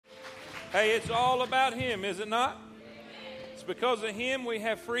Hey, it's all about Him, is it not? It's because of Him we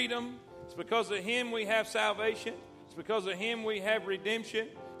have freedom. It's because of Him we have salvation. It's because of Him we have redemption.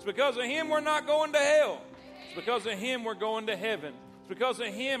 It's because of Him we're not going to hell. It's because of Him we're going to heaven. It's because of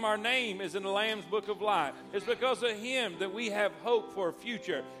Him our name is in the Lamb's Book of Life. It's because of Him that we have hope for a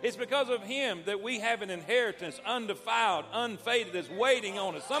future. It's because of Him that we have an inheritance undefiled, unfaded, that's waiting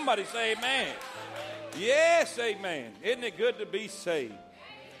on us. Somebody say amen. Yes, amen. Isn't it good to be saved?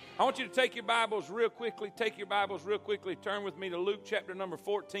 I want you to take your Bibles real quickly. Turn with me to Luke chapter number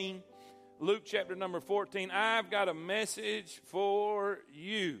 14. Luke chapter number 14. I've got a message for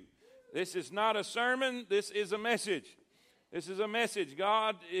you. This is not a sermon. This is a message. This is a message.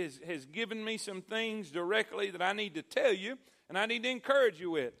 God has given me some things directly that I need to tell you and I need to encourage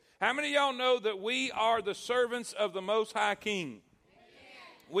you with. How many of y'all know that we are the servants of the Most High King?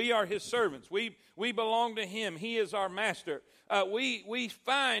 We are His servants. We belong to Him. He is our master. We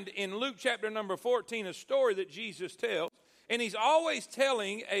find in Luke chapter number 14 a story that Jesus tells. And He's always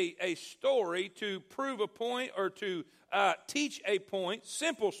telling a story to prove a point or to teach a point,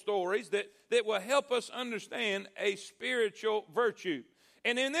 simple stories that will help us understand a spiritual virtue.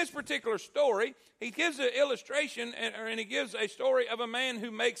 And in this particular story, He gives an illustration and He gives a story of a man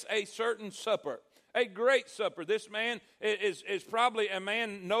who makes a certain supper. A great supper. This man is probably a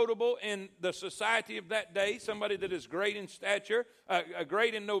man notable in the society of that day, somebody that is great in stature,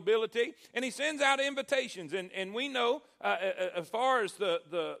 great in nobility, and he sends out invitations. And we know, as far as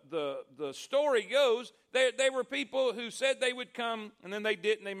the story goes, they were people who said they would come, and then they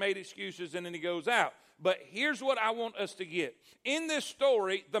didn't, they made excuses, and then he goes out. But here's what I want us to get. In this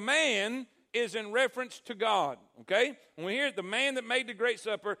story, the man is in reference to God, okay? When we hear the man that made the great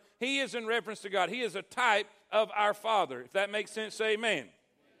supper, he is in reference to God. He is a type of our Father. If that makes sense, say amen.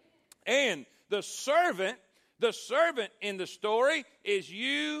 And the servant in the story is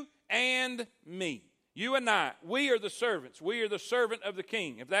you and me. You and I. We are the servants. We are the servant of the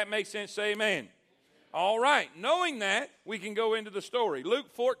King. If that makes sense, say amen. All right. Knowing that, we can go into the story. Luke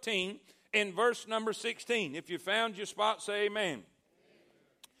 14 in verse number 16. If you found your spot, say amen.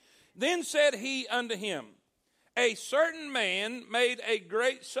 Then said he unto him, a certain man made a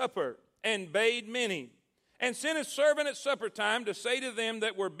great supper, and bade many, and sent his servant at supper time to say to them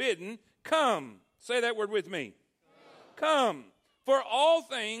that were bidden, come. Say that word with me. Come, for all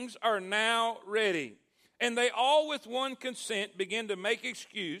things are now ready. And they all with one consent began to make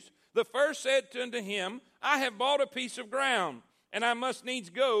excuse. The first said unto him, I have bought a piece of ground, and I must needs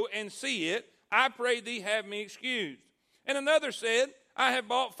go and see it. I pray thee have me excused. And another said, I have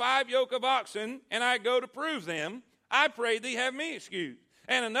bought 5 yoke of oxen, and I go to prove them. I pray thee have me excused.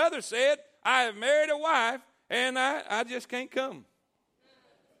 And another said, I have married a wife, and I just can't come.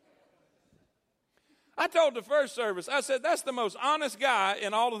 I told the first service, I said, that's the most honest guy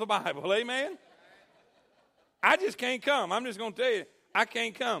in all of the Bible, amen? I just can't come. I'm just going to tell you, I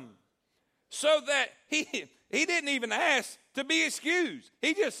can't come. So that he didn't even ask to be excused.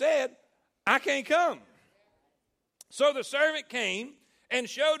 He just said, I can't come. So the servant came and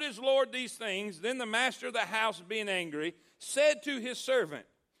showed his Lord these things. Then the master of the house, being angry, said to his servant,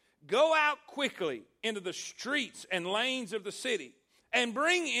 go out quickly into the streets and lanes of the city, and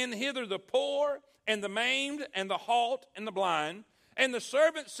bring in hither the poor, and the maimed, and the halt, and the blind. And the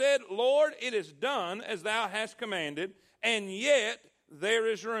servant said, Lord, it is done as thou hast commanded, and yet there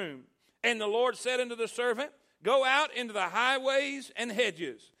is room. And the Lord said unto the servant, go out into the highways and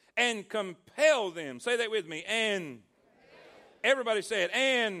hedges, and compel them. Say that with me. And everybody say it.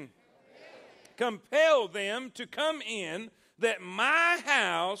 And compel them to come in, that my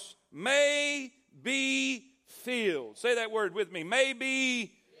house may be filled. Say that word with me. May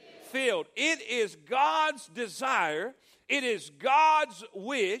be filled. It is God's desire. It is God's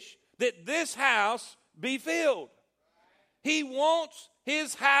wish that this house be filled. He wants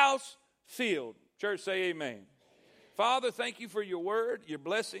His house filled. Church, say amen. Father, thank you for your word, your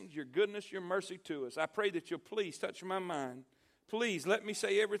blessings, your goodness, your mercy to us. I pray that you'll please touch my mind. Please let me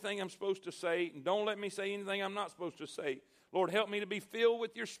say everything I'm supposed to say, and don't let me say anything I'm not supposed to say. Lord, help me to be filled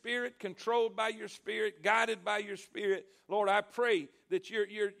with your Spirit, controlled by your Spirit, guided by your Spirit. Lord, I pray that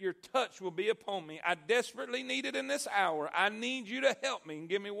your touch will be upon me. I desperately need it in this hour. I need you to help me and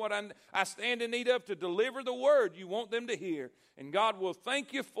give me what I stand in need of to deliver the word you want them to hear. And God will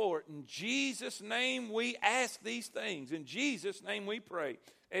thank you for it. In Jesus' name we ask these things. In Jesus' name we pray.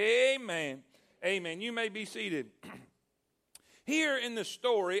 Amen. Amen. You may be seated. Here in the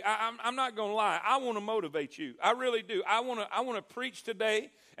story, I'm not going to lie. I want to motivate you. I really do. I want to preach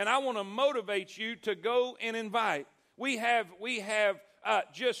today, and I want to motivate you to go and invite. We have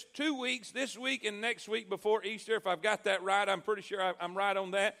just 2 weeks, this week and next week before Easter, if I've got that right. I'm pretty sure I'm right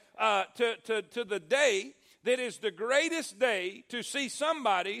on that. To the day that is the greatest day to see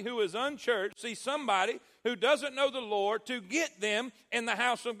somebody who is unchurched, see somebody who doesn't know the Lord, to get them in the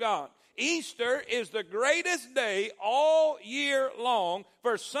house of God. Easter is the greatest day all year long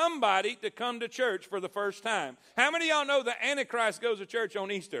for somebody to come to church for the first time. How many of y'all know the Antichrist goes to church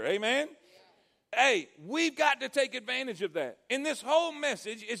on Easter? Amen? Hey, we've got to take advantage of that. And this whole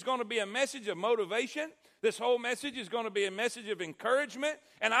message is going to be a message of motivation. This whole message is going to be a message of encouragement.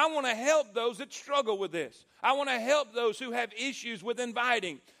 And I want to help those that struggle with this. I want to help those who have issues with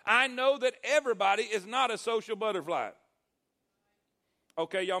inviting. I know that everybody is not a social butterfly.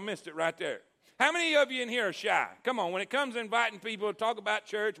 Okay, y'all missed it right there. How many of you in here are shy? Come on, when it comes to inviting people to talk about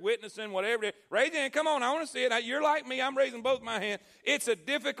church, witnessing, whatever, raise your hand. Come on, I want to see it. You're like me. I'm raising both my hands. It's a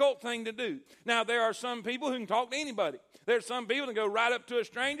difficult thing to do. Now, there are some people who can talk to anybody. There's some people that go right up to a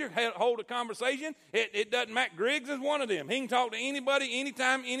stranger, hold a conversation. It doesn't matter. Griggs is one of them. He can talk to anybody,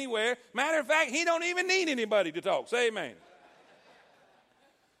 anytime, anywhere. Matter of fact, he don't even need anybody to talk. Say amen.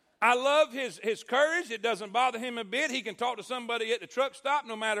 I love his courage. It doesn't bother him a bit. He can talk to somebody at the truck stop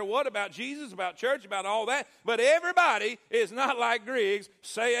no matter what, about Jesus, about church, about all that. But everybody is not like Griggs.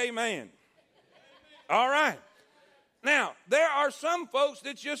 Say amen. All right. Now, there are some folks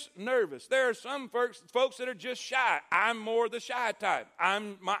that's just nervous. There are some folks that are just shy. I'm more the shy type.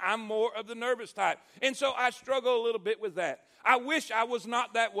 I'm more of the nervous type. And so I struggle a little bit with that. I wish I was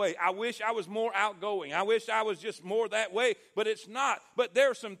not that way. I wish I was more outgoing. I wish I was just more that way, but it's not. But there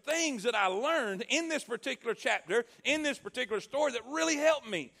are some things that I learned in this particular chapter, in this particular story, that really helped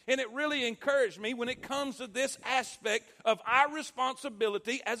me, and it really encouraged me when it comes to this aspect of our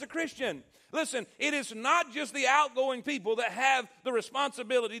responsibility as a Christian. Listen, it is not just the outgoing people that have the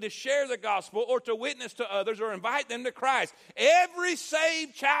responsibility to share the gospel or to witness to others or invite them to Christ. Every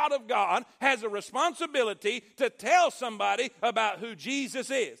saved child of God has a responsibility to tell somebody about who Jesus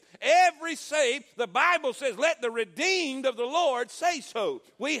is. Every saved, the Bible says, let the redeemed of the Lord say so.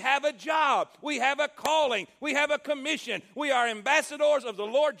 We have a job. We have a calling. We have a commission. We are ambassadors of the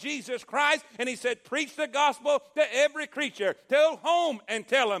Lord Jesus Christ. And he said, preach the gospel to every creature. Go home and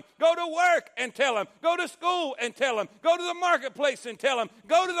tell them. Go to work and tell them. Go to school and tell them. Go to the marketplace and tell them.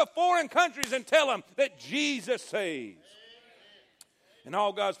 Go to the foreign countries and tell them that Jesus saves. And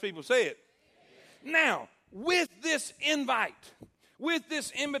all God's people say it. Now, with this invite, with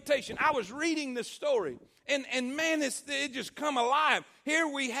this invitation, I was reading this story, and man, it just come alive. Here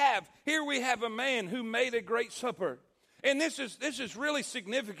we have a man who made a great supper. And this is really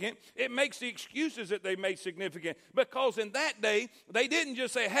significant. It makes the excuses that they made significant, because in that day, they didn't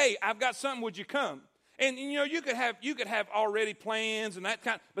just say, hey, I've got something, would you come? And you know, you could have already plans and that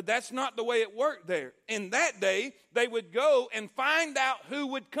kind, but that's not the way it worked there. In that day, they would go and find out who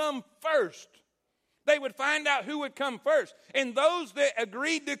would come first. They would find out who would come first. And those that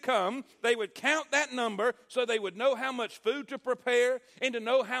agreed to come, they would count that number so they would know how much food to prepare and to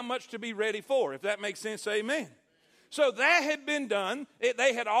know how much to be ready for. If that makes sense, amen. So that had been done.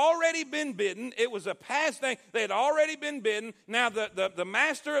 They had already been bidden. It was a past thing. They had already been bidden. Now the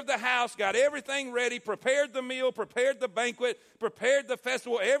master of the house got everything ready, prepared the meal, prepared the banquet, prepared the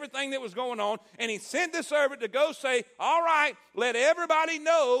festival, everything that was going on. And he sent the servant to go say, all right, let everybody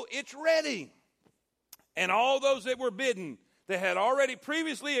know it's ready. And all those that were bidden, that had already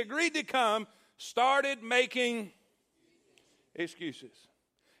previously agreed to come, started making excuses.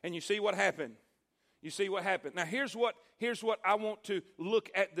 And you see what happened. You see what happened. Now, here's what I want to look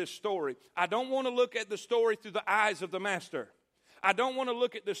at this story. I don't want to look at the story through the eyes of the master. I don't want to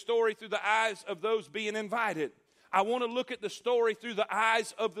look at the story through the eyes of those being invited. I want to look at the story through the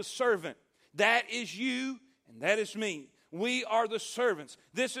eyes of the servant. That is you and that is me. We are the servants.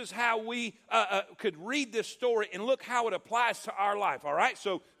 This is how we could read this story and look how it applies to our life, all right?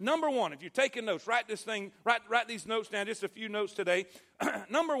 So, number one, if you're taking notes, write these notes down, just a few notes today.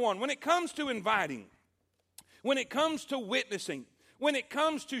 Number one, when it comes to inviting, when it comes to witnessing, when it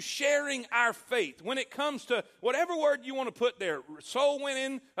comes to sharing our faith, when it comes to whatever word you want to put there, soul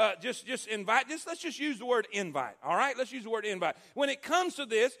winning, just invite, let's just use the word invite, all right? Let's use the word invite. When it comes to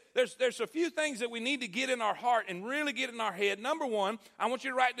this, there's a few things that we need to get in our heart and really get in our head. Number one, I want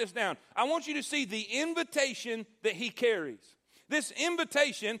you to write this down. I want you to see the invitation that he carries. This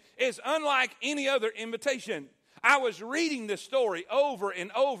invitation is unlike any other invitation. I was reading this story over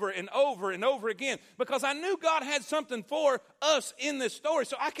and over and over and over again because I knew God had something for us in this story.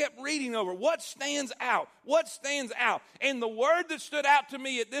 So I kept reading over what stands out, what stands out. And the word that stood out to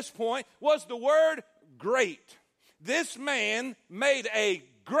me at this point was the word great. This man made a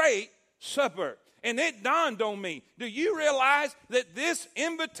great supper. And it dawned on me, do you realize that this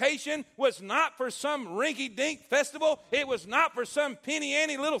invitation was not for some rinky-dink festival? It was not for some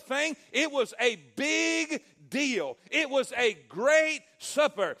penny-ante little thing. It was a big deal. It was a great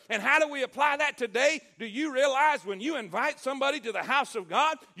supper. And how do we apply that today? Do you realize when you invite somebody to the house of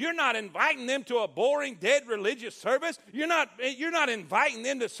God, you're not inviting them to a boring, dead religious service. You're not inviting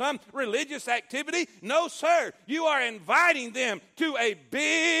them to some religious activity. No, sir. You are inviting them to a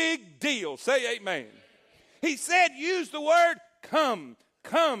big deal. Say amen. He said, use the word come,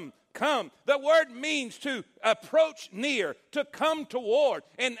 come, come. The word means to approach near, to come toward.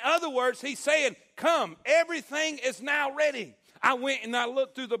 In other words, he's saying, come. Everything is now ready. I went and I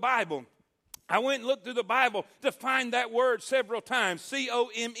looked through the Bible. I went and looked through the Bible to find that word several times,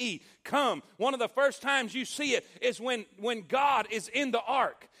 C-O-M-E, come. One of the first times you see it is when God is in the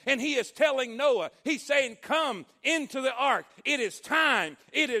ark. And he is telling Noah, he's saying, come into the ark. It is time.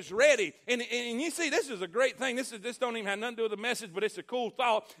 It is ready. And you see, this is a great thing. This don't even have nothing to do with the message, but it's a cool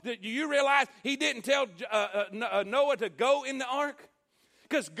thought. Do you realize he didn't tell Noah to go in the ark?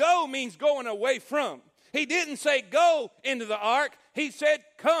 Because go means going away from. He didn't say go into the ark. He said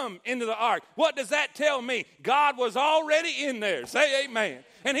come into the ark. What does that tell me? God was already in there. Say amen.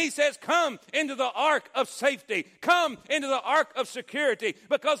 And he says, come into the ark of safety. Come into the ark of security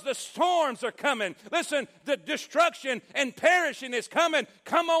because the storms are coming. Listen, the destruction and perishing is coming.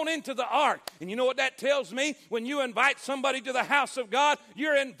 Come on into the ark. And you know what that tells me? When you invite somebody to the house of God,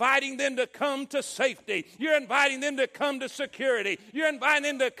 you're inviting them to come to safety. You're inviting them to come to security. You're inviting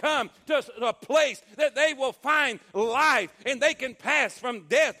them to come to a place that they will find life and they can pass from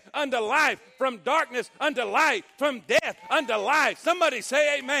death unto life, from darkness unto light, from death unto life. Somebody say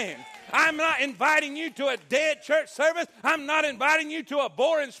amen. I'm not inviting you to a dead church service. I'm not inviting you to a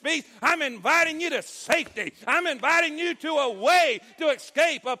boring speech. I'm inviting you to safety. I'm inviting you to a way to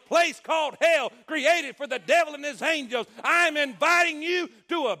escape a place called hell created for the devil and his angels. I'm inviting you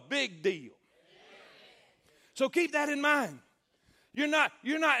to a big deal. So keep that in mind. You're not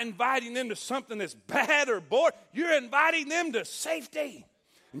inviting them to something that's bad or boring. You're inviting them to safety.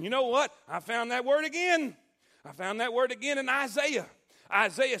 And you know what? I found that word again. I found that word again in Isaiah.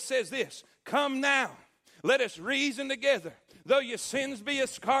 Isaiah says this, come now, let us reason together. Though your sins be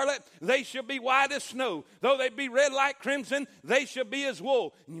as scarlet, they shall be white as snow. Though they be red like crimson, they shall be as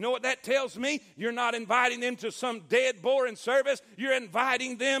wool. And you know what that tells me? You're not inviting them to some dead, boring service. You're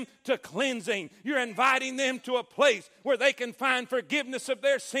inviting them to cleansing. You're inviting them to a place where they can find forgiveness of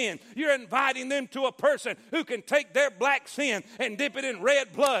their sin. You're inviting them to a person who can take their black sin and dip it in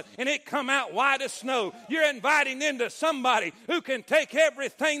red blood and it come out white as snow. You're inviting them to somebody who can take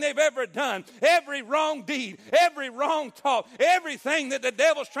everything they've ever done, every wrong deed, every wrong talk, everything that the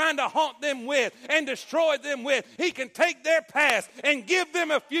devil's trying to haunt them with and destroy them with. He can take their past and give them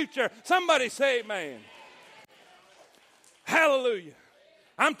a future. Somebody say amen. Hallelujah.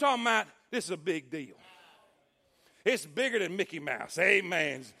 I'm talking about this is a big deal. It's bigger than Mickey Mouse.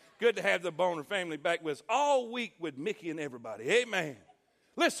 Amen. It's good to have the Boner family back with us all week with Mickey and everybody. Amen.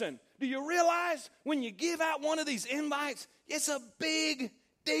 Listen, do you realize when you give out one of these invites, it's a big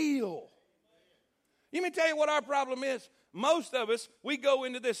deal. Let me tell you what our problem is. Most of us, we go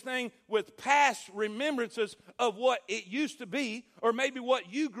into this thing with past remembrances of what it used to be, or maybe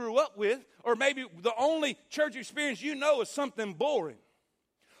what you grew up with, or maybe the only church experience you know is something boring,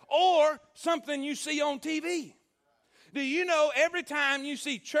 or something you see on TV. Do you know every time you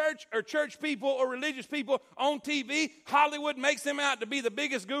see church or church people or religious people on TV, Hollywood makes them out to be the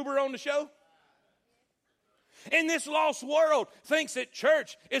biggest goober on the show? And this lost world thinks that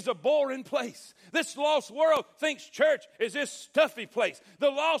church is a boring place. This lost world thinks church is this stuffy place. The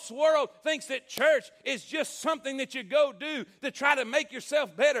lost world thinks that church is just something that you go do to try to make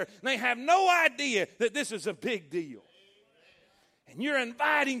yourself better. And they have no idea that this is a big deal. And you're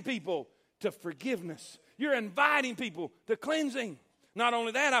inviting people to forgiveness. You're inviting people to cleansing. Not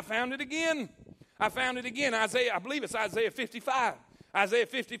only that, I found it again. Isaiah, I believe it's Isaiah 55. Isaiah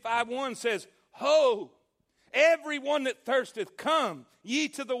 55:1 says, ho, everyone that thirsteth, come ye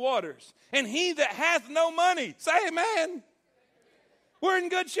to the waters. And he that hath no money, say amen. We're in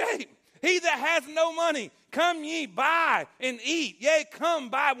good shape. He that hath no money, come ye buy and eat. Yea, come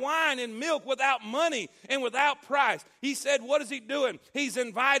buy wine and milk without money and without price. He said, what is he doing? He's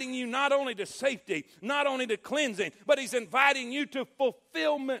inviting you not only to safety, not only to cleansing, but he's inviting you to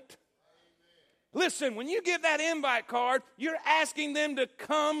fulfillment. Listen, when you give that invite card, you're asking them to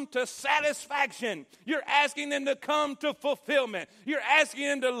come to satisfaction. You're asking them to come to fulfillment. You're asking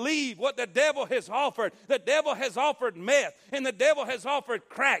them to leave what the devil has offered. The devil has offered meth, and the devil has offered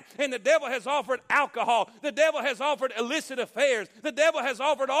crack, and the devil has offered alcohol. The devil has offered illicit affairs. The devil has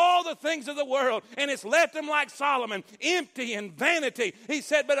offered all the things of the world, and it's left them like Solomon, empty and vanity. He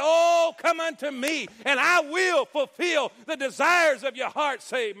said, but oh, come unto me, and I will fulfill the desires of your heart.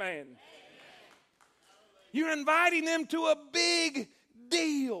 Say amen. You're inviting them to a big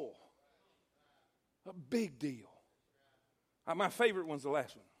deal. A big deal. My favorite one's the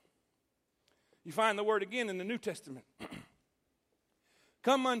last one. You find the word again in the New Testament.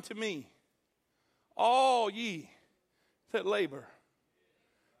 Come unto me, all ye that labor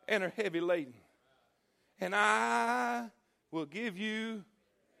and are heavy laden, and I will give you.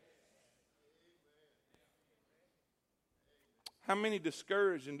 How many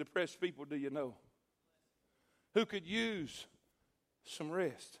discouraged and depressed people do you know who could use some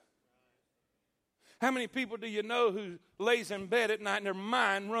rest? How many people do you know who lays in bed at night and their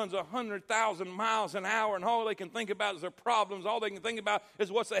mind runs 100,000 miles an hour, and all they can think about is their problems? All they can think about is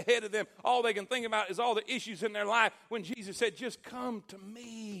what's ahead of them. All they can think about is all the issues in their life, when Jesus said, just come to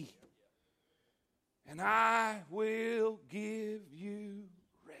me and I will give you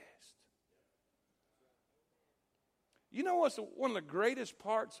rest. You know what's one of the greatest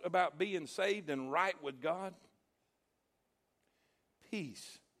parts about being saved and right with God?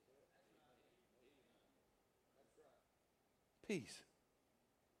 Peace. Peace.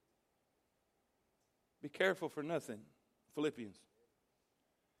 Be careful for nothing. Philippians.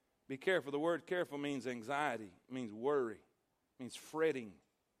 Be careful. The word careful means anxiety. It means worry. It means fretting.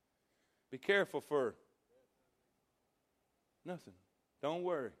 Be careful for nothing. Don't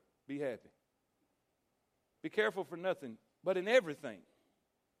worry. Be happy. Be careful for nothing, but in everything.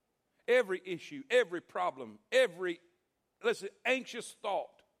 Every issue, every problem, every anxious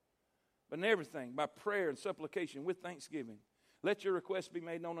thought, but in everything, by prayer and supplication with thanksgiving, let your requests be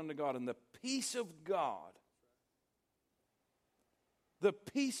made known unto God, and the peace of God,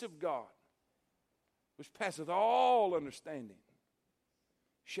 which passeth all understanding,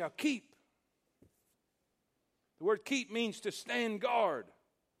 shall keep. The word keep means to stand guard.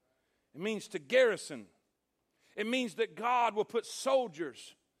 It means to garrison. It means that God will put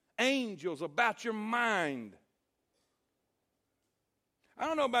soldiers, angels about your mind. I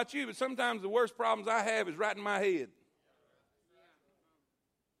don't know about you, but sometimes the worst problems I have is right in my head.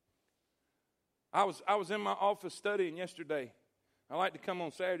 I was in my office studying yesterday. I like to come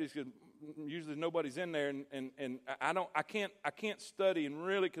on Saturdays because usually nobody's in there, and I can't study and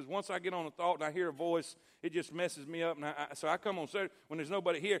really, because once I get on a thought and I hear a voice, it just messes me up. And so I come on Saturday when there's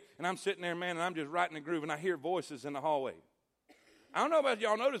nobody here, and I'm sitting there, man, and I'm just writing a groove, and I hear voices in the hallway. I don't know about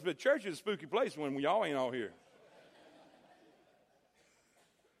y'all notice, but church is a spooky place when y'all ain't all here.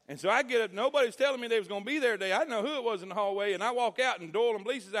 And so I get up, nobody's telling me they was going to be there today. I didn't know who it was in the hallway, and I walk out, and Doyle and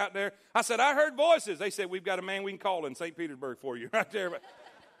Blease's out there. I said, I heard voices. They said, we've got a man we can call in St. Petersburg for you, right there.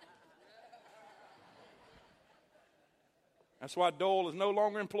 That's why Doyle is no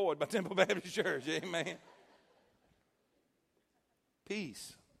longer employed by Temple Baptist Church. Amen.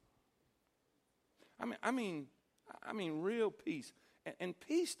 Peace. I mean, real peace. And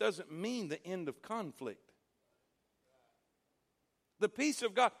peace doesn't mean the end of conflict. The peace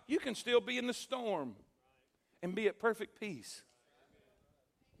of God, you can still be in the storm and be at perfect peace.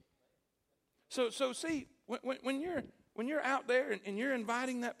 So see, when you're out there and you're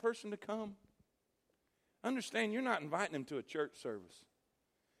inviting that person to come, understand you're not inviting them to a church service.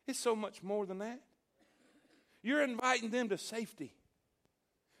 It's so much more than that. You're inviting them to safety.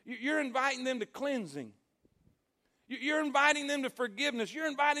 You're inviting them to cleansing. You're inviting them to forgiveness. You're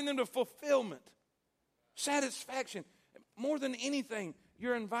inviting them to fulfillment, satisfaction. More than anything,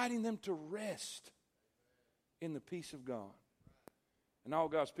 you're inviting them to rest in the peace of God. And all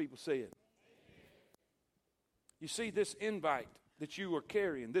God's people say it. You see, this invite that you are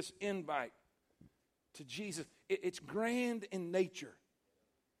carrying, this invite to Jesus, it's grand in nature.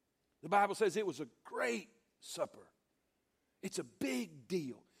 The Bible says it was a great supper. It's a big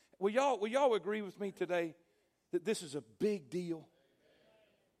deal. Will y'all agree with me today that this is a big deal?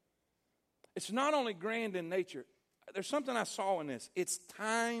 It's not only grand in nature. There's something I saw in this. It's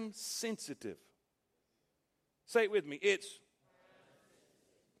time sensitive. Say it with me.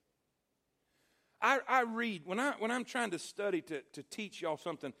 I read when I'm trying to study to teach y'all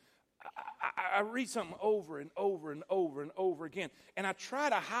something. I read something over and over and over and over again, and I try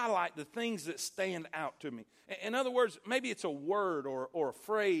to highlight the things that stand out to me. In other words, maybe it's a word or a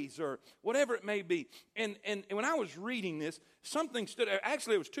phrase or whatever it may be. And when I was reading this, something stood out.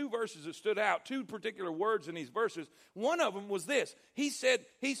 Actually, it was two verses that stood out, two particular words in these verses. One of them was this. He said,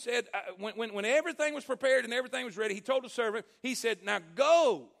 when everything was prepared and everything was ready, he told the servant, he said, now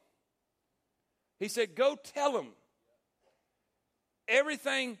go. He said, go tell them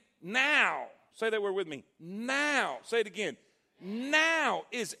everything now. Say that word with me. Now. Say it again. Now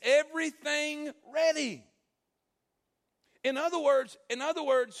is everything ready. In other words,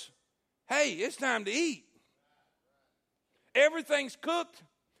 hey, it's time to eat. Everything's cooked.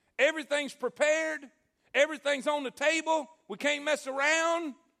 Everything's prepared. Everything's on the table. We can't mess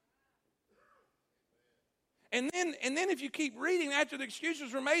around. And then if you keep reading, after the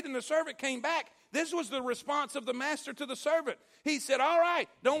excuses were made and the servant came back, this was the response of the master to the servant. He said, all right,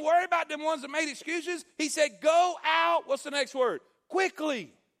 don't worry about them ones that made excuses. He said, go out. What's the next word?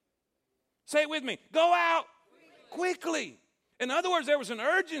 Quickly. Say it with me. Go out quickly. In other words, there was an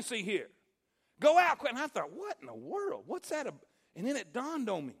urgency here. Go out quick. And I thought, what in the world? What's that? And then it dawned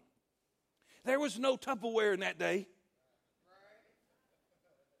on me. There was no Tupperware in that day.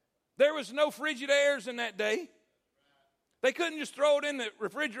 There was no Frigidairs in that day. They couldn't just throw it in the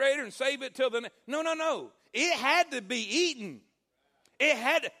refrigerator and save it till the next. No. It had to be eaten. It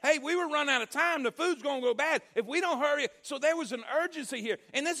had to, hey, we were running out of time. The food's going to go bad if we don't hurry. So there was an urgency here.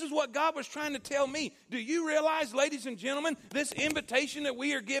 And this is what God was trying to tell me. Do you realize, ladies and gentlemen, this invitation that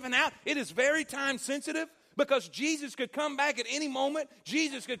we are giving out, it is very time sensitive? Because Jesus could come back at any moment.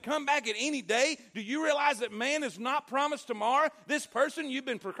 Jesus could come back at any day. Do you realize that man is not promised tomorrow? This person you've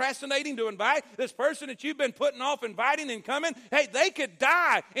been procrastinating to invite, this person that you've been putting off inviting and coming, hey, they could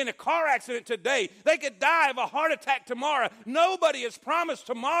die in a car accident today. They could die of a heart attack tomorrow. Nobody is promised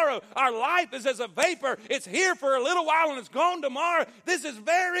tomorrow. Our life is as a vapor. It's here for a little while and it's gone tomorrow. This is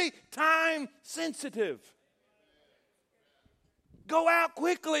very time sensitive. Go out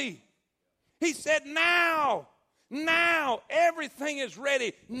quickly. He said, now, everything is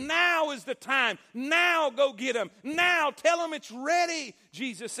ready. Now is the time. Now go get them. Now tell them it's ready.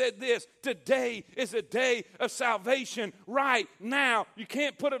 Jesus said this, today is a day of salvation right now. You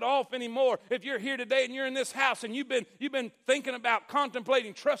can't put it off anymore. If you're here today and you're in this house and you've been thinking about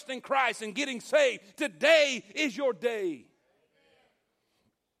contemplating, trusting Christ and getting saved, today is your day.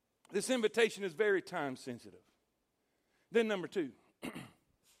 This invitation is very time sensitive. Then number two,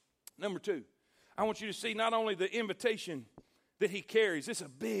 I want you to see not only the invitation that he carries. It's a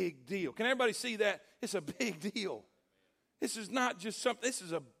big deal. Can everybody see that? It's a big deal. This is not just something. This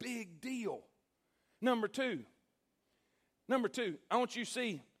is a big deal. Number two, I want you to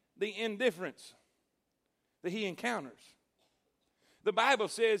see the indifference that he encounters. The Bible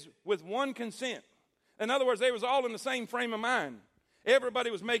says with one consent. In other words, they was all in the same frame of mind. Everybody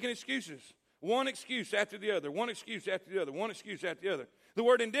was making excuses. One excuse after the other. One excuse after the other. One excuse after the other. The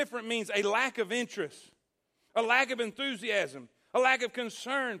word indifferent means a lack of interest, a lack of enthusiasm, a lack of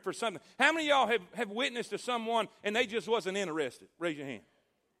concern for something. How many of y'all have witnessed to someone and they just wasn't interested? Raise your hand.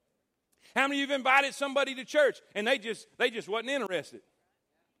 How many of you have invited somebody to church and they just wasn't interested?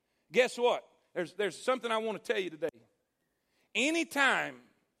 Guess what? There's something I want to tell you today. Anytime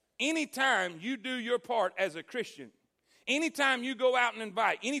you do your part as a Christian, anytime you go out and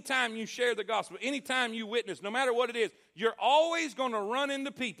invite, anytime you share the gospel, anytime you witness, no matter what it is, you're always going to run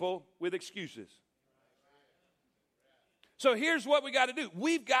into people with excuses. So here's what we got to do.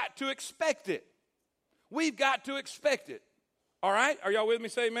 We've got to expect it. We've got to expect it. All right? Are y'all with me?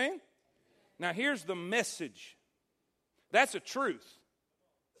 Say amen. Now here's the message. That's a truth.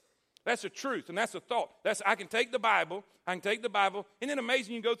 That's a truth and that's a thought. I can take the Bible. Isn't it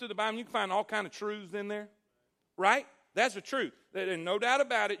amazing you go through the Bible and you can find all kind of truths in there? Right? That's the truth. And no doubt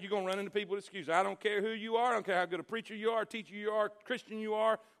about it, you're going to run into people with excuses. I don't care who you are. I don't care how good a preacher you are, teacher you are, Christian you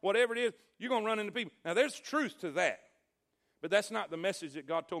are, whatever it is, you're going to run into people. Now, there's truth to that. But that's not the message that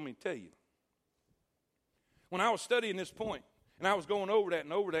God told me to tell you. When I was studying this point, and I was going over that,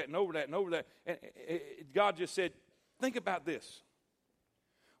 and God just said, think about this.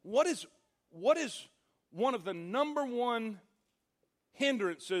 What is one of the number one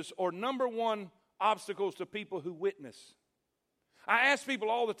hindrances or number one obstacles to people who witness? I ask people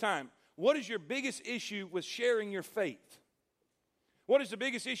all the time, what is your biggest issue with sharing your faith? What is the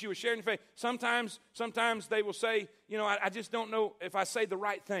biggest issue with sharing your faith? Sometimes they will say, I just don't know if I say the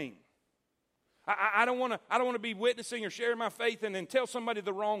right thing. I don't want to be witnessing or sharing my faith and then tell somebody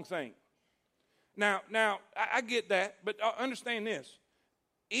the wrong thing. Now I get that, but understand this.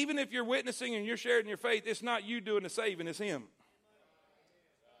 Even if you're witnessing and you're sharing your faith, it's not you doing the saving, it's him.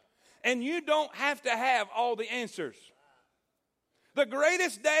 And you don't have to have all the answers. The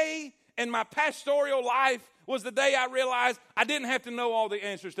greatest day in my pastoral life was the day I realized I didn't have to know all the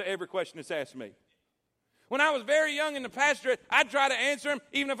answers to every question that's asked me. When I was very young in the pastorate, I'd try to answer them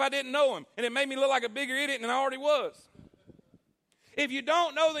even if I didn't know them. And it made me look like a bigger idiot than I already was. If you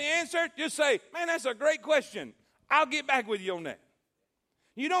don't know the answer, just say, man, that's a great question. I'll get back with you on that.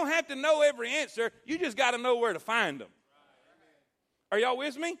 You don't have to know every answer. You just got to know where to find them. Are y'all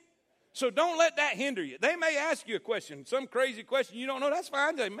with me? So don't let that hinder you. They may ask you a question, some crazy question you don't know. That's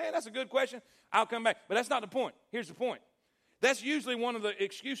fine. Say, man, that's a good question. I'll come back. But that's not the point. Here's the point. That's usually one of the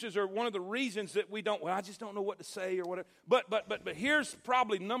excuses or one of the reasons that we don't, well, I just don't know what to say or whatever. But here's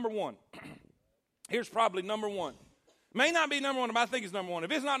probably number one. Here's probably number one. May not be number one, but I think it's number one.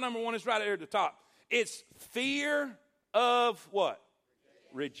 If it's not number one, it's right there at the top. It's fear of what?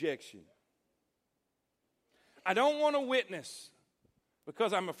 Rejection. I don't want to witness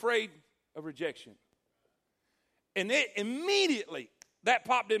because I'm afraid of rejection. And it immediately, that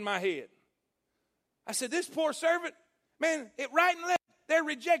popped in my head. I said, this poor servant, man, it right and left, they're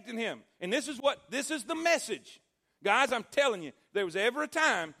rejecting him. And this is the message. Guys, I'm telling you, there was ever a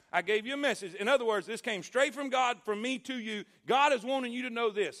time I gave you a message. In other words, this came straight from God, from me to you. God is wanting you to know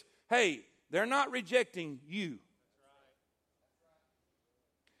this. Hey, they're not rejecting you.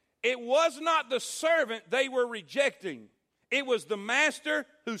 It was not the servant they were rejecting. It was the master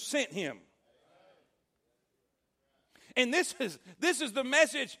who sent him. And this is the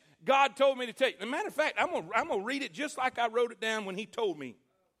message God told me to take. As a matter of fact, I'm going to read it just like I wrote it down when he told me.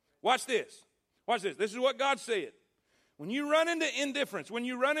 Watch this. Watch this. This is what God said. When you run into indifference, when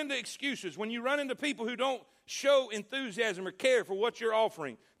you run into excuses, when you run into people who don't show enthusiasm or care for what you're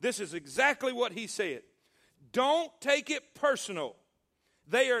offering, this is exactly what he said. Don't take it personal.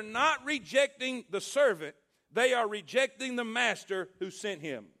 They are not rejecting the servant. They are rejecting the master who sent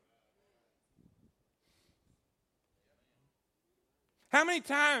him. How many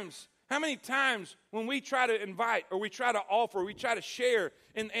times when we try to invite or we try to offer, or we try to share,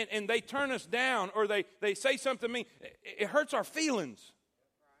 and they turn us down or they say something to me, it hurts our feelings.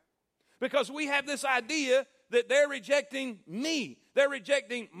 Because we have this idea that they're rejecting me. They're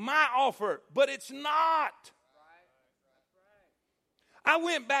rejecting my offer, but it's not. I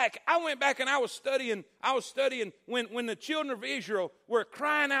went back and I was studying when the children of Israel were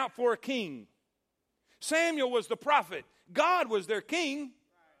crying out for a king. Samuel was the prophet. God was their king.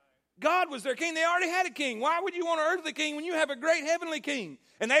 God was their king. They already had a king. Why would you want an earthly king when you have a great heavenly king?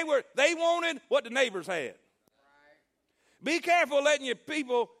 And they wanted what the neighbors had. Be careful letting your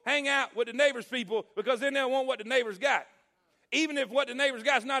people hang out with the neighbors' people, because then they'll want what the neighbors got. Even if what the neighbors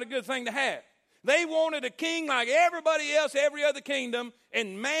got is not a good thing to have. They wanted a king like everybody else, every other kingdom,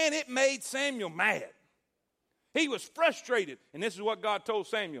 and man, it made Samuel mad. He was frustrated. And this is what God told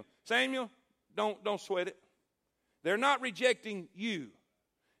Samuel. Samuel, don't sweat it. They're not rejecting you.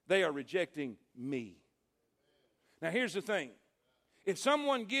 They are rejecting me. Now, here's the thing. If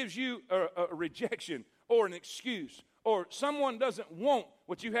someone gives you a rejection or an excuse, or someone doesn't want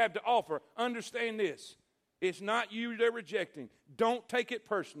what you have to offer, understand this. It's not you they're rejecting. Don't take it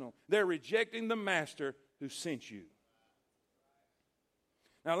personal. They're rejecting the master who sent you.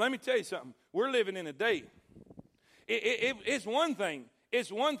 Now, let me tell you something. We're living in a day. It's one thing.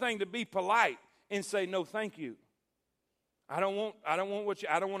 It's one thing to be polite and say no, thank you. I don't want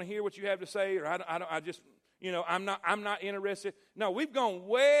to hear what you have to say, or I'm not interested. No, we've gone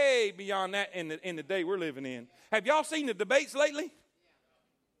way beyond that in the day we're living in. Have y'all seen the debates lately?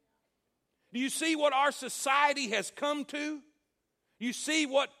 Do you see what our society has come to? You see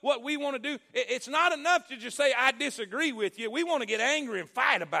what we want to do? It's not enough to just say, I disagree with you. We want to get angry and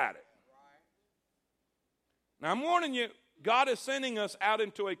fight about it. Now, I'm warning you, God is sending us out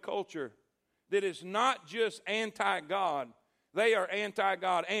into a culture that is not just anti-God. They are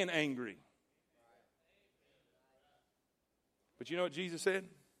anti-God and angry. But you know what Jesus said?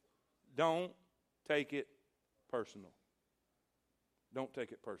 Don't take it personal. Don't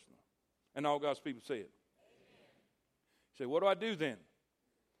take it personal. And all God's people say it. Say, what do I do then?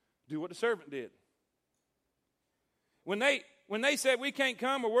 Do what the servant did. When they said we can't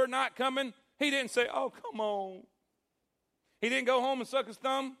come or we're not coming, he didn't say, oh, come on. He didn't go home and suck his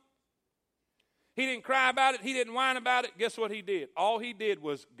thumb. He didn't cry about it. He didn't whine about it. Guess what he did? All he did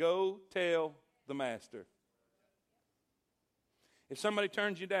was go tell the master. If somebody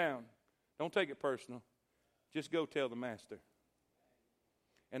turns you down, don't take it personal. Just go tell the master.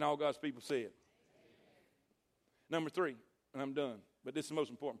 And all God's people say it. Number 3, and I'm done. But this is the most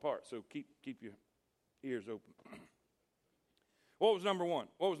important part, so keep your ears open. What was number 1?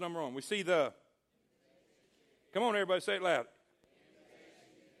 What was number 1? We see come on, everybody, say it loud.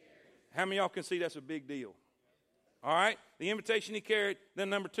 How many of y'all can see that's a big deal? All right? The invitation he carried. Then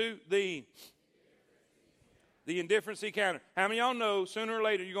number 2, the indifference he countered. How many of y'all know sooner or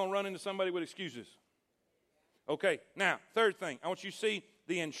later you're going to run into somebody with excuses? Okay, now, third thing. I want you to see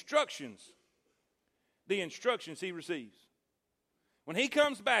the instructions he receives. When he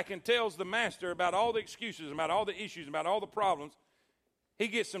comes back and tells the master about all the excuses, about all the issues, about all the problems, he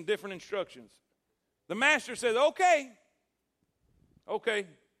gets some different instructions. The master says, okay,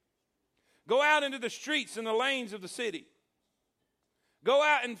 go out into the streets and the lanes of the city. Go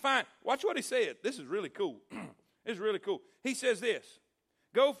out and find, watch what he said. This is really cool. This is really cool. He says this,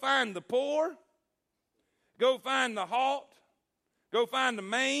 go find the poor, go find the halt, go find the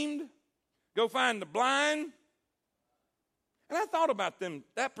maimed, go find the blind. And I thought about them,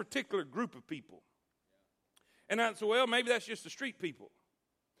 that particular group of people. And I said, well, maybe that's just the street people.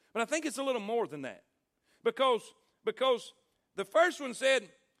 But I think it's a little more than that. Because the first one said,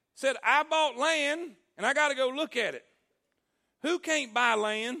 I bought land and I got to go look at it. Who can't buy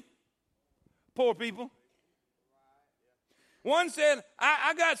land? Poor people. One said,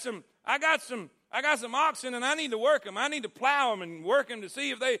 I got some oxen and I need to work them. I need to plow them and work them to see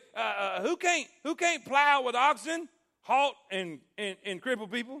if they, who can't plow with oxen? Halt and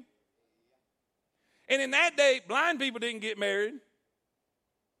crippled people. And in that day, blind people didn't get married.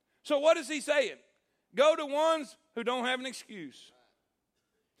 So what is he saying? Go to ones who don't have an excuse.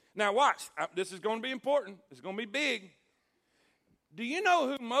 Now watch. This is going to be important. It's going to be big. Do you know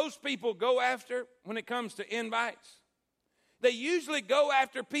who most people go after when it comes to invites? They usually go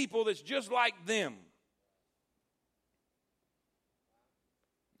after people that's just like them.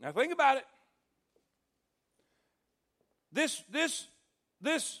 Now think about it. This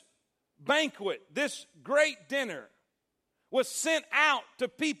banquet, this great dinner was sent out to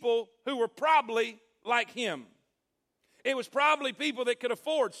people who were probably like him. It was probably people that could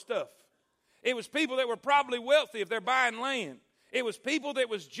afford stuff. It was people that were probably wealthy if they're buying land. It was people that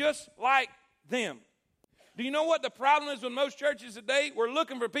was just like them. Do you know what the problem is with most churches today? We're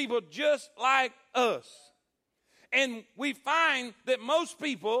looking for people just like us. And we find that most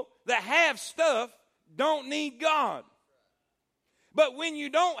people that have stuff don't need God. But when you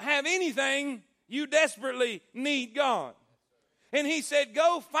don't have anything, you desperately need God. And he said,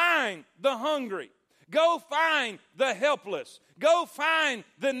 go find the hungry. Go find the helpless. Go find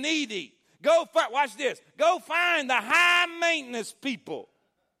the needy. Watch this. Go find the high maintenance people.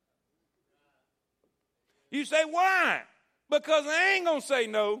 You say, why? Because I ain't going to say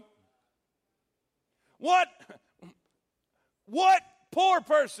no. What poor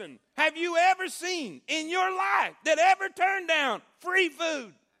person have you ever seen in your life that ever turned down free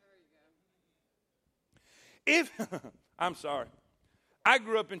food? I'm sorry. I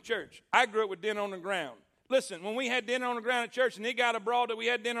grew up in church. I grew up with dinner on the ground. Listen, when we had dinner on the ground at church and it got abroad that we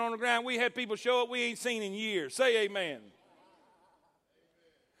had dinner on the ground, we had people show up we ain't seen in years. Say amen.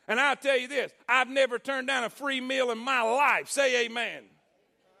 And I'll tell you this, I've never turned down a free meal in my life. Say amen.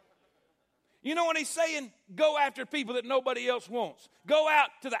 You know what he's saying? Go after people that nobody else wants. Go out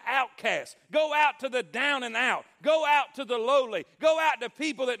to the outcasts. Go out to the down and out. Go out to the lowly. Go out to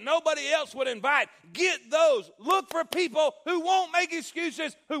people that nobody else would invite. Get those. Look for people who won't make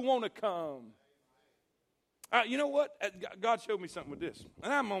excuses, who want to come. You know what? God showed me something with this.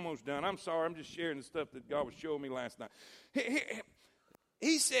 And I'm almost done. I'm sorry. I'm just sharing the stuff that God was showing me last night.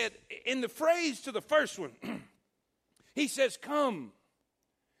 He said, in the phrase to the first one, he says, come.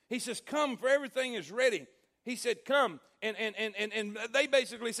 He says, come, for everything is ready. He said, come. And they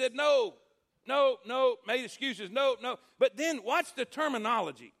basically said, no, made excuses, no. But then watch the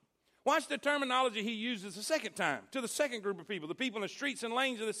terminology. Watch the terminology he uses the second time to the second group of people, the people in the streets and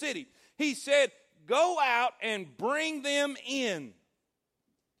lanes of the city. He said, go out and bring them in.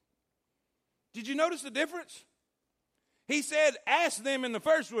 Did you notice the difference? He said, ask them in the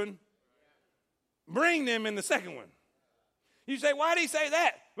first one, bring them in the second one. You say, why did he say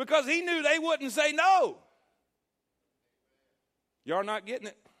that? Because he knew they wouldn't say no. Y'all not getting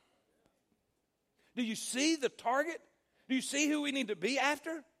it? Do you see the target? Do you see who we need to be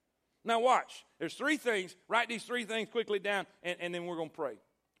after? Now watch. There's 3 things. Write these 3 things quickly down, and then we're going to pray.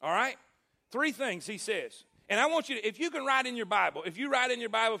 All right? 3 things he says. And I want you to, if you can write in your Bible, if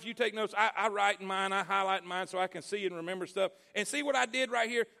you take notes, I write in mine, I highlight in mine so I can see and remember stuff. And see what I did right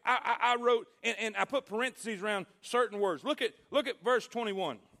here? I wrote, and I put parentheses around certain words. Look at verse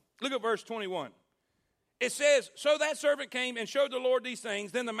 21. Look at verse 21. It says, so that servant came and showed the Lord these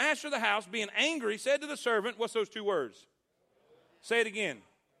things. Then the master of the house, being angry, said to the servant, what's those 2 words? Say it again.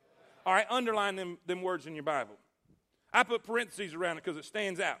 All right, underline them words in your Bible. I put parentheses around it because it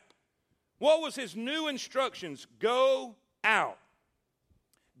stands out. What was his new instructions? Go out.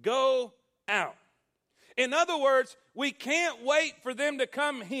 Go out. In other words, we can't wait for them to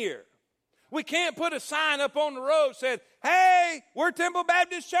come here. We can't put a sign up on the road that says, hey, we're Temple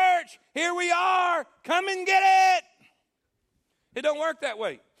Baptist Church. Here we are. Come and get it. It don't work that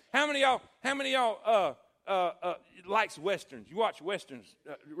way. How many of y'all likes Westerns? You watch Westerns.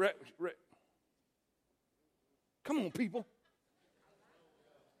 Come on, people.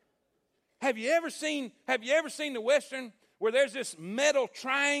 Have you ever seen the Western where there's this metal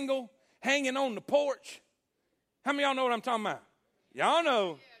triangle hanging on the porch? How many of y'all know what I'm talking about? Y'all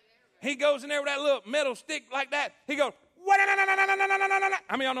know. He goes in there with that little metal stick like that. He goes, how many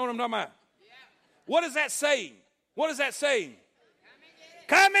of y'all know what I'm talking about? What is that saying? What is that saying?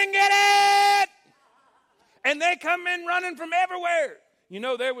 Come and get it! And they come in running from everywhere. You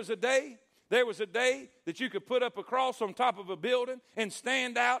know, there was a day that you could put up a cross on top of a building and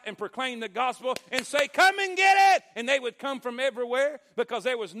stand out and proclaim the gospel and say, come and get it. And they would come from everywhere because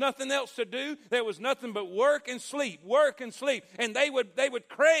there was nothing else to do. There was nothing but work and sleep. And they would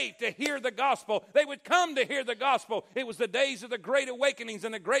crave to hear the gospel. They would come to hear the gospel. It was the days of the great awakenings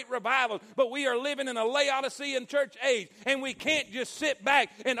and the great revivals. But we are living in a Laodicean church age. And we can't just sit back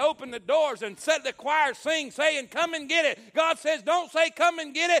and open the doors and set the choir sing, saying, come and get it. God says, don't say come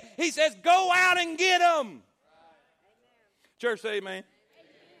and get it. He says, go out and get them. Church, say amen. Amen.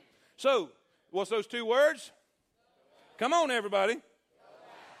 So, what's those two words? Come on, everybody.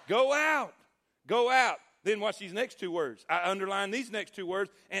 Go out. Go out. Then watch these next two words. I underline these next two words,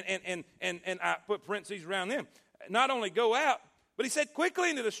 and I put parentheses around them. Not only go out, but he said quickly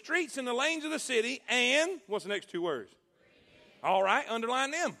into the streets and the lanes of the city, and what's the next two words? All right,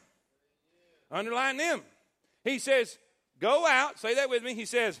 underline them. Underline them. He says, go out. Say that with me. He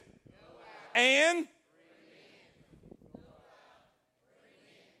says, and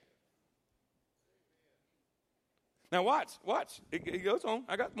now watch. It goes on.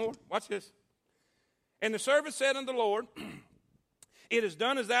 I got more. Watch this. And the servant said unto the Lord, it is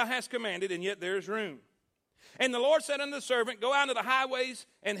done as thou hast commanded, and yet there is room. And the Lord said unto the servant, go out into the highways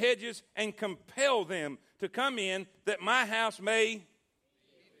and hedges and compel them to come in, that my house may.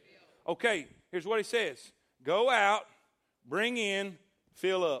 Okay, here's what he says. Go out, bring in,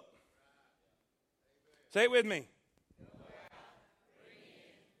 fill up. Say it with me.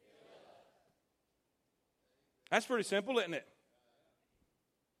 That's pretty simple, isn't it?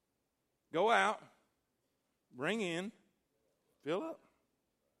 Go out, bring in, fill up.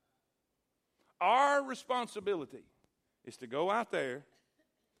 Our responsibility is to go out there,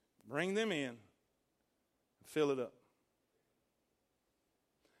 bring them in, fill it up.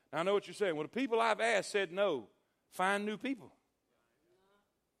 Now, I know what you're saying. Well, the people I've asked said no. Find new people.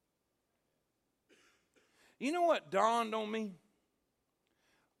 You know what dawned on me?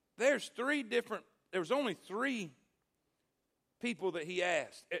 There was only three people that he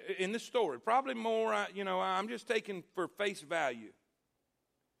asked in this story. Probably more, I'm just taking for face value.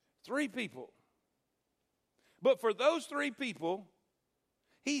 3 people. But for those 3 people,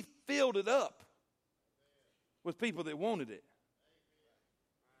 he filled it up with people that wanted it.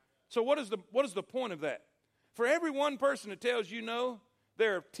 So what is the point of that? For every one person that tells you no,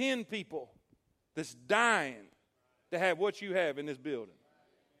 there are 10 people that's dying to have what you have in this building.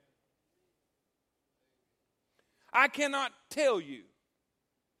 I cannot tell you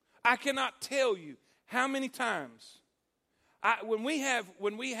how many times when we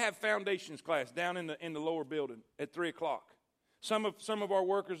have foundations class down in the lower building at 3:00. Some of our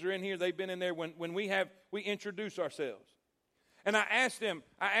workers are in here. They've been in there when we introduce ourselves. And I asked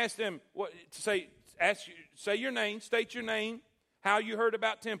them what to say. Say your name, state your name, how you heard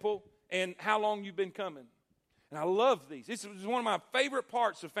about Temple, and how long you've been coming. And I love these. This is one of my favorite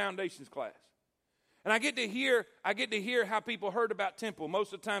parts of foundations class. And I get to hear how people heard about Temple.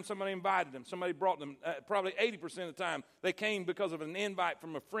 Most of the time, somebody invited them. Somebody brought them. Probably 80% of the time, they came because of an invite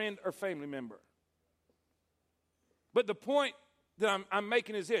from a friend or family member. But the point that I'm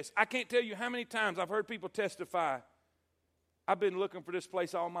making is this. I can't tell you how many times I've heard people testify, I've been looking for this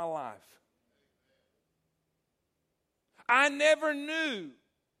place all my life. I never knew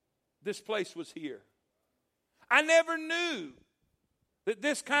this place was here. I never knew that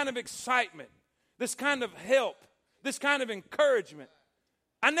this kind of excitement, this kind of help, this kind of encouragement,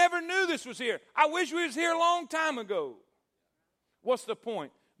 I never knew this was here. I wish we was here a long time ago. What's the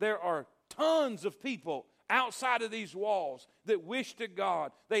point? There are tons of people outside of these walls that wish to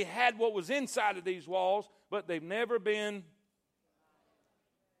God they had what was inside of these walls, but they've never been.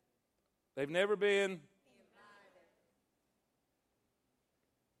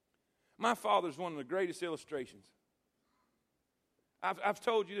 My father's one of the greatest illustrations. I've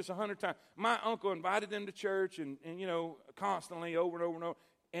told you this 100 times. My uncle invited them to church and constantly over and over and over.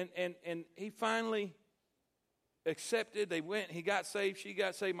 And he finally accepted. They went. He got saved. She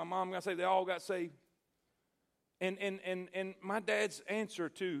got saved. My mom got saved. They all got saved. And my dad's answer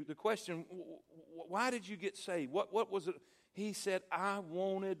to the question, why did you get saved? What was it? He said, I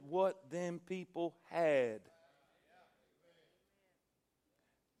wanted what them people had.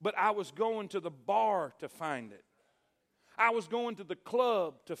 But I was going to the bar to find it. I was going to the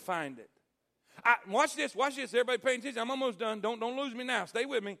club to find it. Watch this. Everybody paying attention. I'm almost done. Don't lose me now. Stay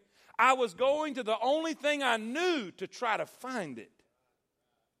with me. I was going to the only thing I knew to try to find it.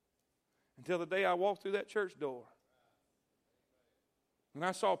 Until the day I walked through that church door. And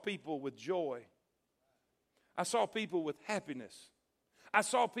I saw people with joy. I saw people with happiness. I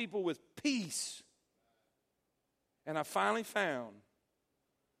saw people with peace. And I finally found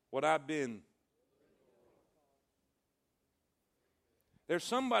what I've been. There's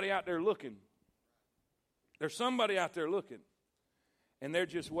somebody out there looking. There's somebody out there looking. And they're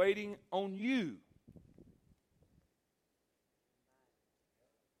just waiting on you.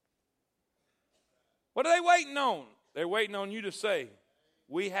 What are they waiting on? They're waiting on you to say,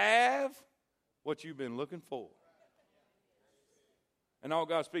 we have what you've been looking for. And all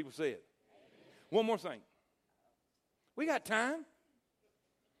God's people said. One more thing. We got time.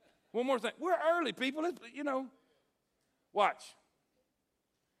 One more thing. We're early, people. Watch.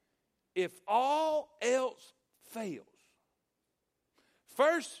 If all else fails.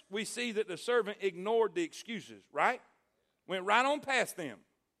 First, we see that the servant ignored the excuses, right? Went right on past them.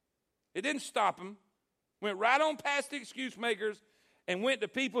 It didn't stop him. Went right on past the excuse makers and went to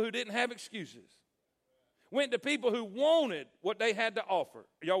people who didn't have excuses. Went to people who wanted what they had to offer.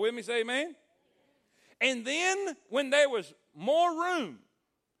 Y'all with me? Say amen. And then when there was more room,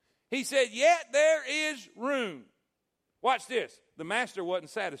 he said, yet there is room. Watch this. The master wasn't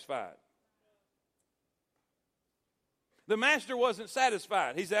satisfied. The master wasn't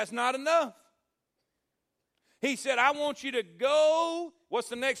satisfied. He said, that's not enough. He said, I want you to go. What's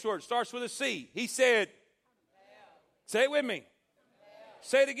the next word? Starts with a C. He said, say it with me.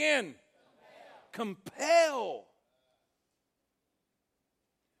 Say it again. Compel.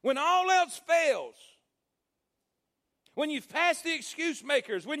 When all else fails, when you've passed the excuse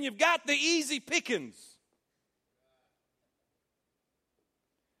makers, when you've got the easy pickings,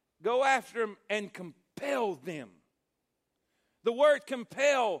 go after them and compel them. The word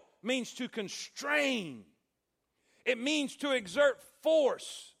compel means to constrain. It means to exert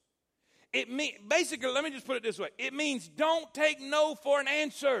force. Basically, let me just put it this way. It means don't take no for an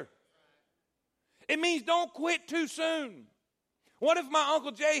answer. It means don't quit too soon. What if my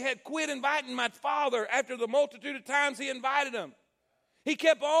Uncle Jay had quit inviting my father after the multitude of times he invited him? He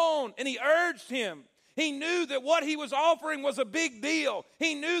kept on and he urged him. He knew that what he was offering was a big deal.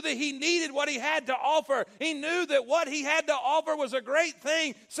 He knew that he needed what he had to offer. He knew that what he had to offer was a great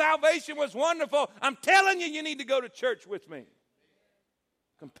thing. Salvation was wonderful. I'm telling you, you need to go to church with me.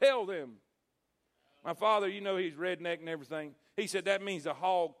 Compel them. My father, he's redneck and everything. He said that means to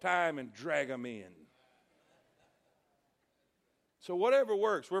hog time and drag them in. So whatever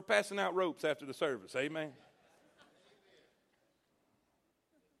works, we're passing out ropes after the service. Amen.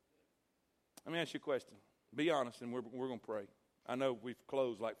 Let me ask you a question. Be honest, and we're going to pray. I know we've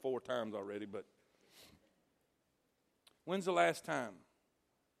closed like 4 times already, but when's the last time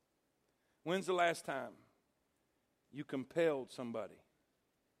you compelled somebody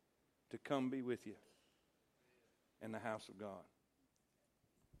to come be with you in the house of God?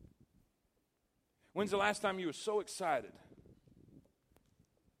 When's the last time you were so excited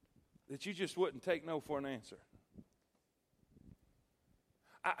that you just wouldn't take no for an answer?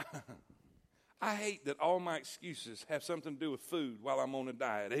 I hate that all my excuses have something to do with food while I'm on a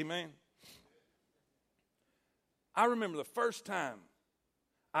diet. Amen? I remember the first time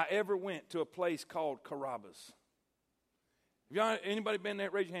I ever went to a place called Carrabba's. Anybody been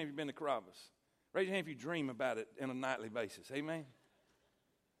there? Raise your hand if you've been to Carrabba's. Raise your hand if you dream about it on a nightly basis. Amen?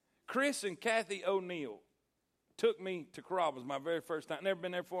 Chris and Kathy O'Neill took me to Carrabba's my very first time. Never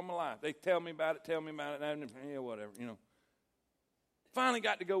been there before in my life. They tell me about it. Yeah, whatever, Finally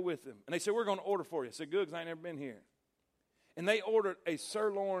got to go with them. And they said, we're going to order for you. I said, good, because I ain't never been here. And they ordered a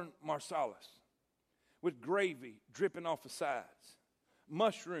sirloin marsala with gravy dripping off the sides.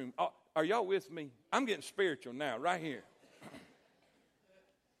 Mushroom. Oh, are y'all with me? I'm getting spiritual now, right here.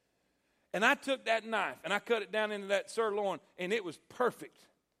 And I took that knife and I cut it down into that sirloin, and it was perfect.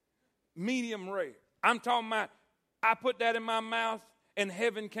 Medium rare. I'm talking about, I put that in my mouth, and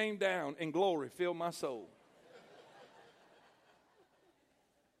heaven came down, and glory filled my soul.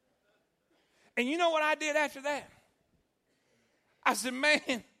 And you know what I did after that? I said, man,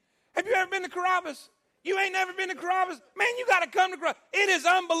 have you ever been to Carrabba's? You ain't never been to Carrabba's? Man, you got to come to Carrabba's. It is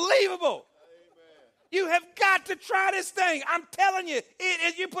unbelievable. You have got to try this thing. I'm telling you,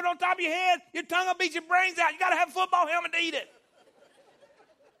 you put it on top of your head, your tongue will beat your brains out. You got to have a football helmet to eat it.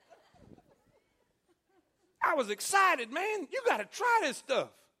 I was excited, man. You got to try this stuff.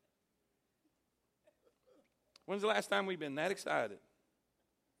 When's the last time we've been that excited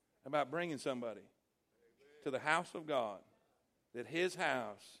about bringing somebody to the house of God that his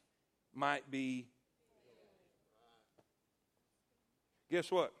house might be?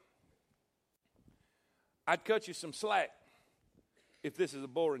 Guess what? I'd cut you some slack if this is a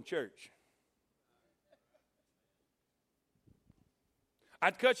boring church.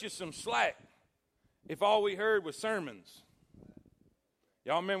 I'd cut you some slack if all we heard was sermons.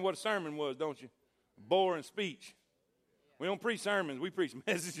 Y'all remember what a sermon was, don't you? Boring speech. We don't preach sermons, we preach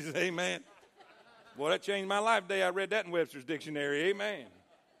messages, amen. Boy, that changed my life the day I read that in Webster's dictionary, amen.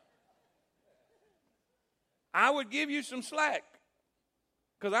 I would give you some slack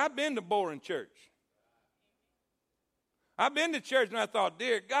because I've been to boring church. I've been to church and I thought,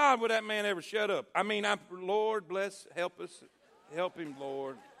 dear God, would that man ever shut up? I mean, Lord, bless, help us. Help him,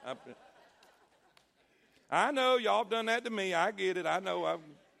 Lord. I know y'all have done that to me. I get it. I know.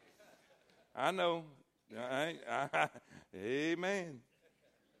 Amen.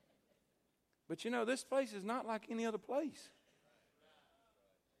 But you know, this place is not like any other place.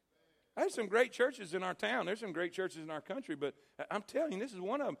 There's some great churches in our town. There's some great churches in our country, but I'm telling you, this is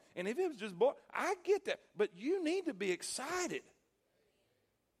one of them. And if it was just boring, I get that. But you need to be excited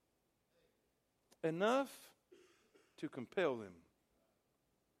enough to compel them.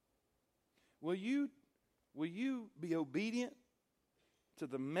 Will you be obedient to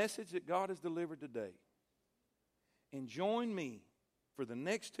the message that God has delivered today? And join me for the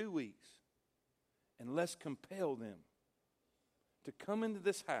next 2 weeks, and let's compel them to come into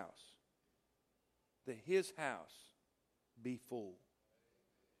this house, that his house be full.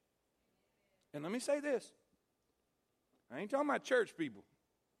 And let me say this. I ain't talking about church people.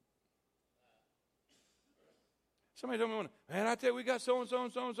 Somebody told me, man, I tell you, we got so-and-so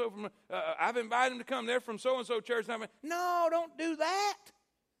and so-and-so from, I've invited them to come. They're from so-and-so church. And I went, no, don't do that.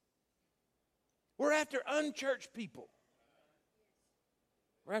 We're after unchurched people.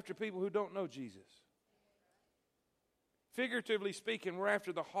 We're after people who don't know Jesus. Figuratively speaking, we're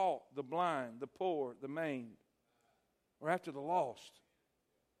after the halt, the blind, the poor, the maimed. We're after the lost.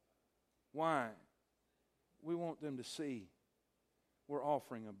 Why? We want them to see we're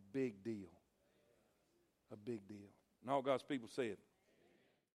offering a big deal. A big deal. And all God's people said,